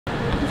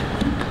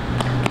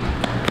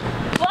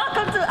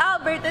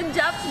from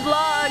Jap's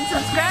vlog.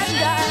 Subscribe,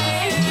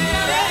 guys.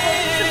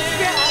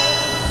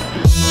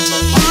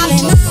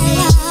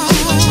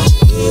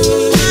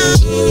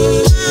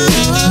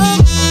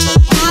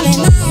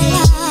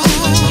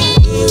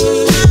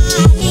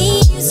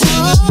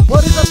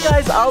 What is up,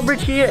 guys?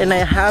 Albert here, and I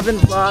haven't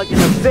vlogged in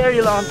a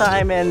very long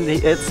time, and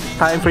it's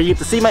time for you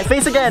to see my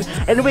face again.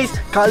 Anyways,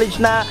 college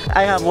na.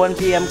 I have 1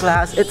 p.m.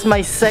 class. It's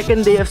my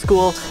second day of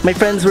school. My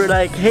friends were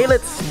like, hey,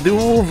 let's do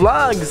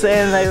vlogs,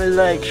 and I was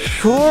like,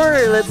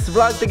 sure, let's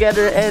vlog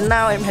together. And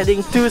now I'm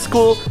heading to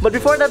school. But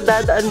before that,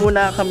 dadaan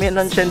muna kami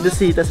ng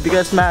Chendesitas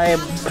because my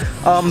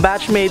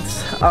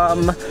batchmates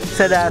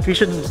said that we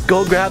should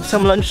go grab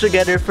some lunch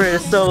together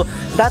first. So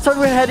that's what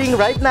we're heading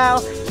right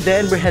now.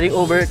 Then we're heading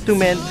over to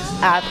Mint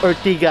at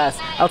Ortigas.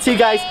 I'll see you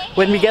guys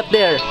when we get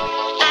there.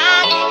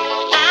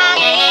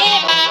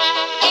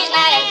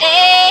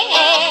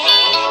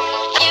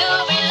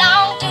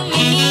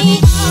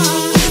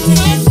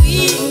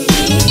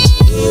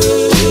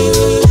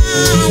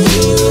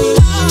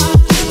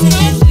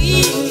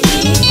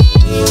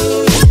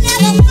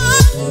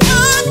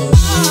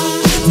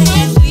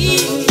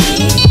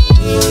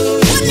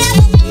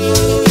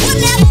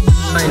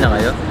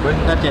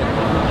 Not yet.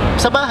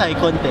 Sa bahay,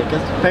 konti.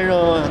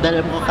 Pero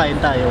dahil mo kain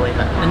tayo, why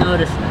not? Ano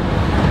oras na?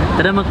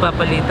 Tara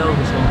magpapalitaw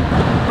gusto mo.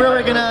 Bro,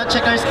 we're gonna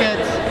check our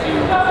skeds.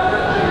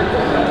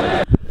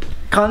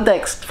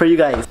 Context for you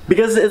guys.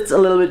 Because it's a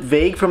little bit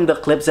vague from the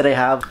clips that I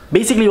have.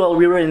 Basically, while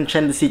we were in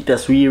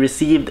Chendesitas, we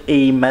received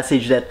a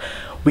message that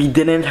we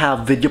didn't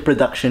have video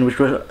production, which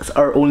was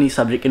our only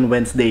subject in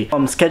Wednesday.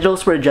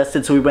 Schedules were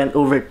adjusted, so we went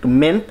over to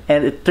Mint,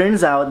 and it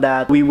turns out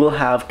that we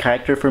will have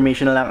character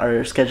formation lang.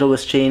 Our schedule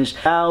was changed.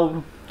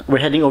 Now we're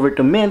heading over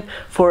to Mint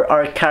for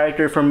our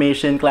character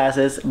formation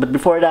classes. But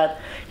before that,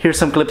 here's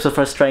some clips of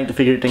us trying to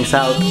figure things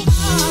out.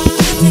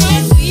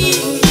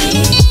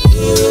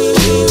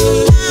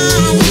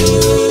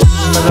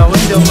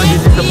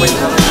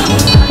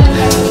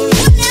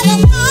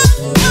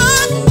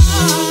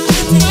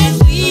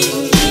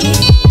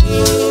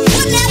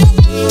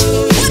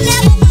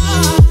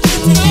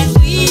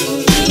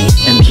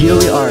 Here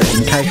we are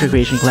in character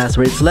creation class,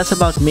 where it's less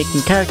about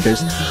making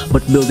characters but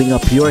building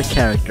up your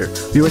character.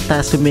 We were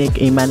tasked to make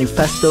a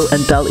manifesto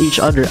and tell each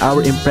other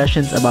our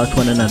impressions about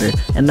one another.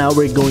 And now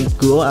we're going to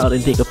go out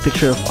and take a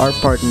picture of our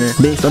partner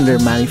based on their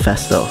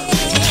manifesto.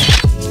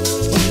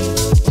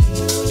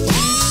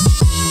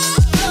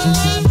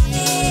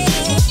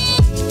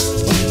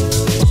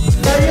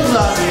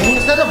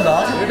 Is that a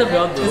vlog? Is that a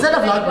vlog? Is that a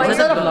vlog? Is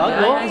that a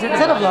vlog? Is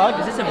that a vlog?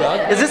 Is this a vlog?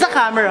 Is this a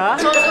camera?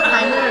 It's also a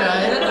camera,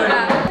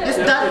 right? Is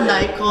that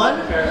Nikon?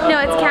 No,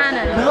 it's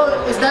Canon. No,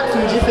 is that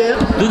Fujifilm?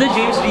 Do the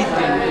James Reed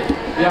thing.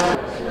 Yeah.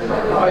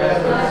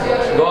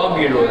 Go on,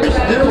 B-roll. Did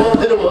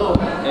a whoa.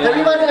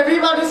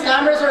 Everybody's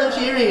cameras are on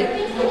Shiri.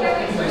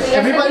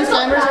 Everybody's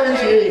cameras are on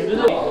Shiri.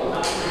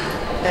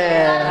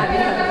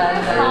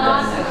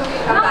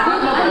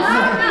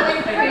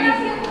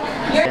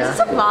 Is this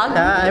a vlog?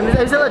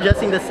 I'm still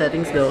adjusting the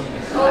settings though.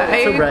 Are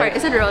you recording?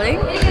 Is it rolling?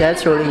 Yeah,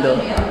 it's rolling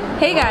though.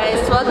 Hey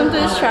guys, welcome to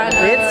this channel.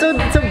 It's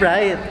so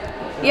bright.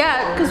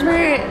 Yeah, because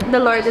the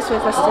Lord is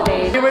with us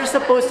today. We were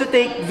supposed to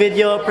take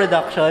video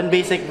production,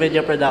 basic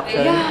video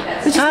production.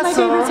 Yeah, which is my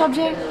favorite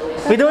subject.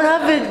 We don't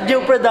have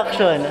video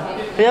production.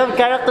 We have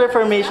character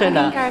formation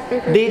na.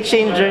 They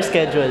changed their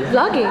schedule.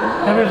 Vlogging.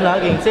 Yeah, we're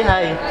vlogging. Say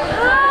hi.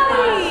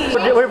 Hi.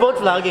 We're both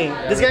vlogging.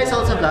 This guy's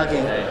also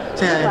vlogging.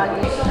 Say hi.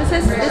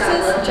 This is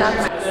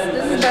Japs.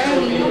 This is Jarod.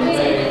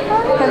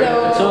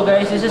 Hello. So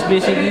guys, this is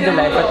basically the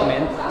life at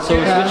Mint. So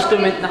switch to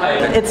Mint na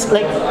kayo. It's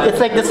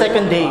like the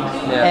second day,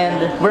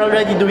 and we're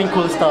already doing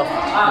cool stuff.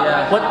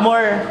 Yeah. What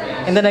more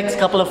in the next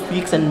couple of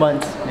weeks and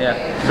months? Yeah.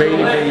 Very,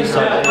 very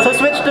solid. So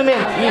switch to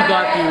Mint. We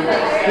got you.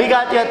 We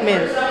got you at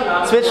Mint.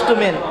 Switch to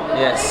Mint.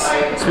 Yes.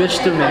 Switch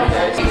to Mint.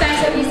 How many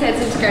times have you said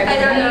subscribe? I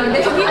don't know.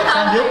 There should be a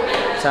Sangyup?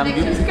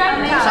 Samgyup?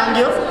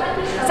 Sangyup?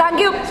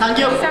 Sangyup.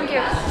 Sangyup.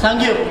 Sangyup.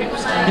 Sangyup.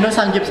 You know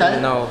Sangyup, Sal?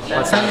 No.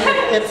 What's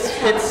Sangyup.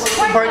 It's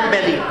pork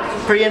belly.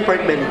 Korean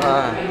pork belly.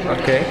 Ah,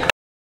 okay.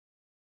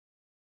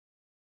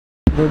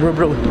 Bro.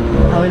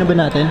 Nakawin na ba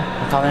natin?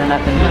 Nakawin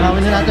na natin.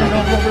 Nakawin na natin,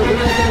 bro.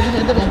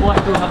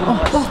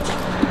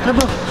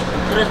 Bro.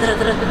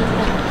 Tara.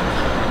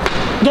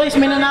 Guys,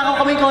 may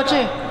nanakaw kaming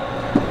kotse.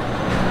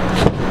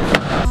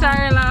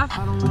 Sorry lang.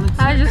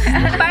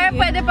 Parang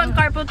pwede pang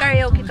carpool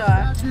karaoke to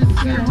ah.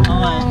 Okay.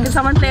 Can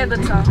someone play a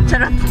good song?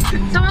 Charot.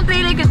 Someone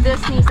play like a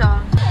Disney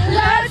song.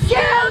 Let's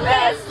kill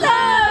this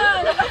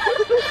love!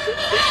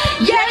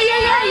 Yeah!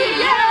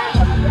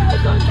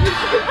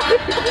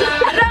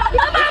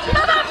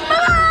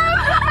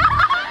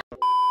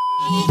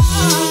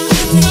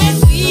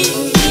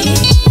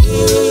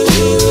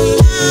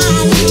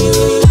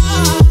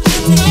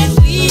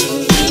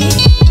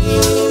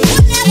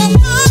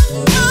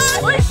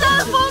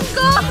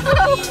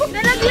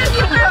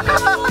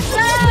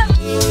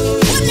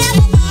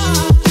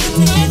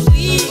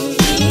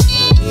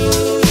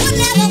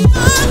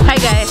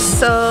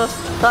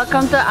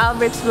 Welcome to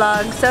Albert's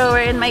vlog. So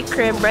we're in my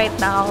crib right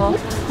now.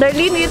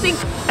 Darlene, do you think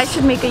I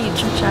should make a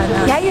YouTube channel.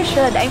 Yeah, you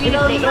should. I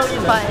really think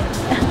it's fun.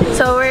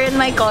 So we're in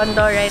my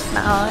condo right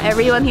now.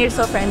 Everyone here is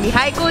so friendly.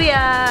 Hi,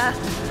 Kuya!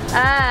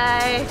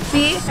 Hi!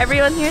 See?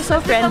 Everyone here is so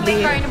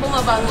friendly.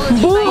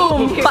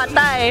 Boom!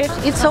 Patay!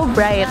 It's so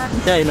bright.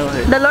 Yeah, I know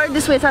her. The Lord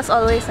is with us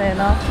always, eh,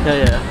 no?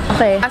 Yeah, yeah.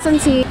 Okay. Asan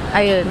si...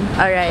 Ayun.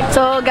 Alright.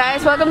 So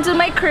guys, welcome to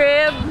my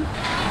crib.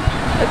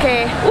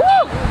 Okay.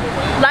 Woo!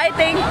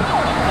 Lighting!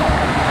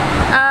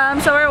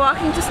 So we're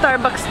walking to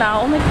Starbucks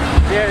now. Oh my...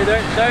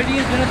 Dardy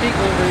is gonna take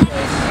over.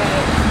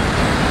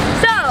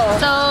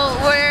 So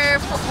we're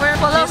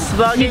full of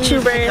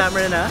YouTubers.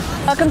 Camera na.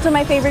 Welcome to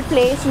my favorite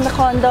place in the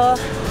condo,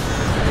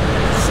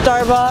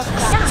 Starbucks.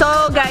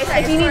 So guys,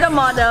 if you need a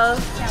model,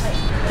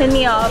 hit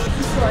me up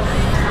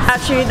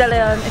at Shiri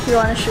if you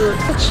want to shoot.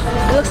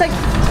 It looks like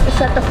it's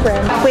at the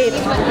frame. Wait,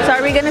 so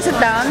are we gonna sit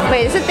down?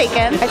 Wait, is it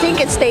taken? I think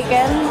it's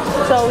taken.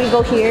 So we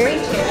go here.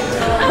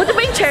 What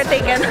ba yung chair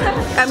taken?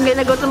 I'm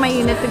gonna go to my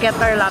unit to get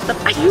our laptop.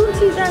 Ayun,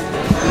 see that?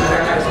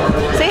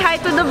 Say hi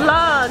to the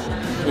vlog.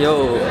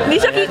 Yo!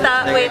 Hindi siya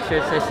kita. Wait.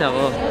 Nag-exercise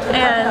ako.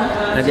 Ayan.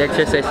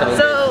 Nag-exercise ako.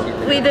 So,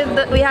 we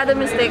had a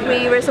mistake.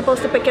 We were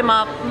supposed to pick him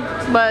up,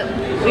 but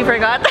we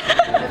forgot.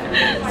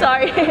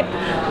 Sorry.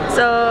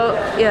 So,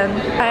 yan.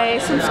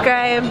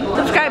 Subscribe.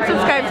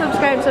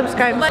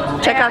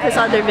 Check out his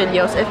other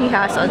videos if he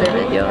has other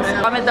videos.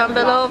 Comment down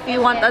below if you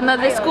want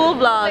another school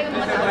vlog.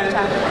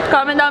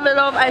 Comment down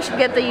below if I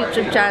should get the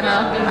YouTube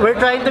channel. We're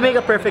trying to make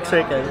a perfect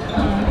circle.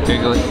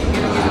 Here goes.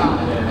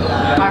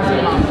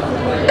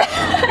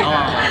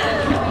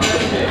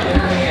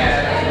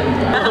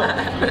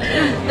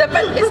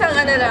 Dapat isang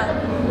ano lang.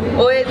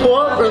 Wait.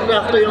 Wow,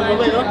 perfecto yung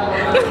kamay, no?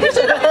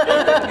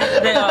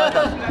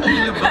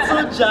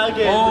 So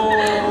jagged.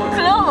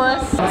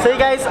 Close. So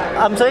guys,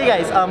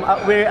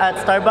 we're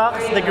at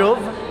Starbucks, The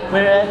Grove.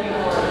 We're at,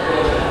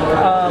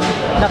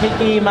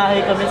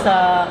 nakikimahay kami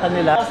sa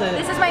kanila.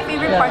 This is my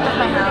favorite part of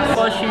my house.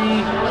 It's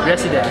Shiri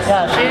Residence.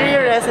 Yeah, Shiri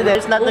Residence.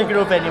 It's not The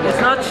Grove anymore.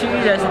 It's not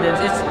Shiri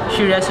Residence, it's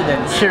Shiri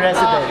Residence. Shiri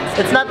Residence.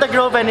 It's not The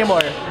Grove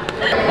anymore.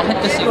 Bakit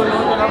kasi?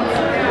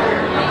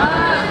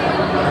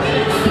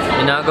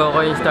 Inagaw ko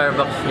yung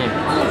Starbucks niya.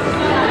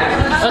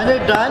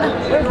 We're done?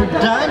 We're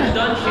done? We're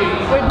done, Shiri.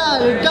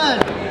 We're done!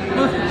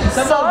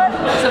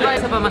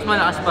 Sabay, mas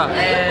malakas pa.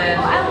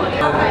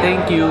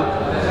 Thank you.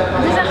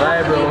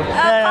 Bye, bro.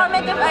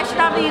 Comment if I should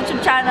have a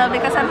YouTube channel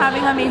because I'm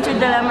having a major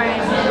dilemma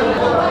right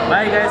now.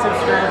 Bye guys,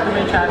 subscribe to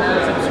my channel,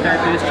 subscribe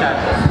to this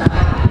channel.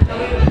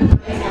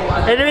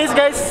 Anyways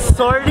guys,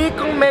 sorry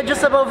kung medyo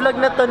sabaw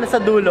vlog na to nasa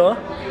dulo.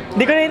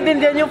 Hindi ko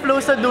naintindihan yung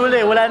flow sa dulo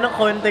eh, wala nang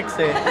context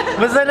eh.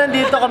 Basta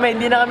nandito kami,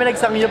 hindi na kami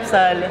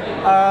nagsamgyupsal.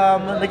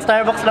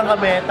 Nag-Starbucks lang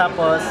kami,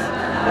 tapos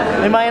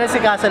may mga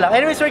nasikasa lang.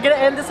 Anyways, we're gonna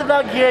end this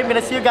vlog here. I'm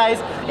gonna see you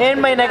guys in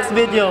my next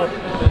video.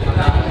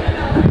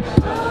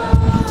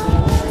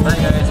 Bye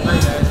guys, bye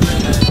guys, bye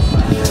guys.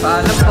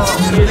 Paalam po.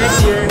 See you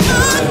next year.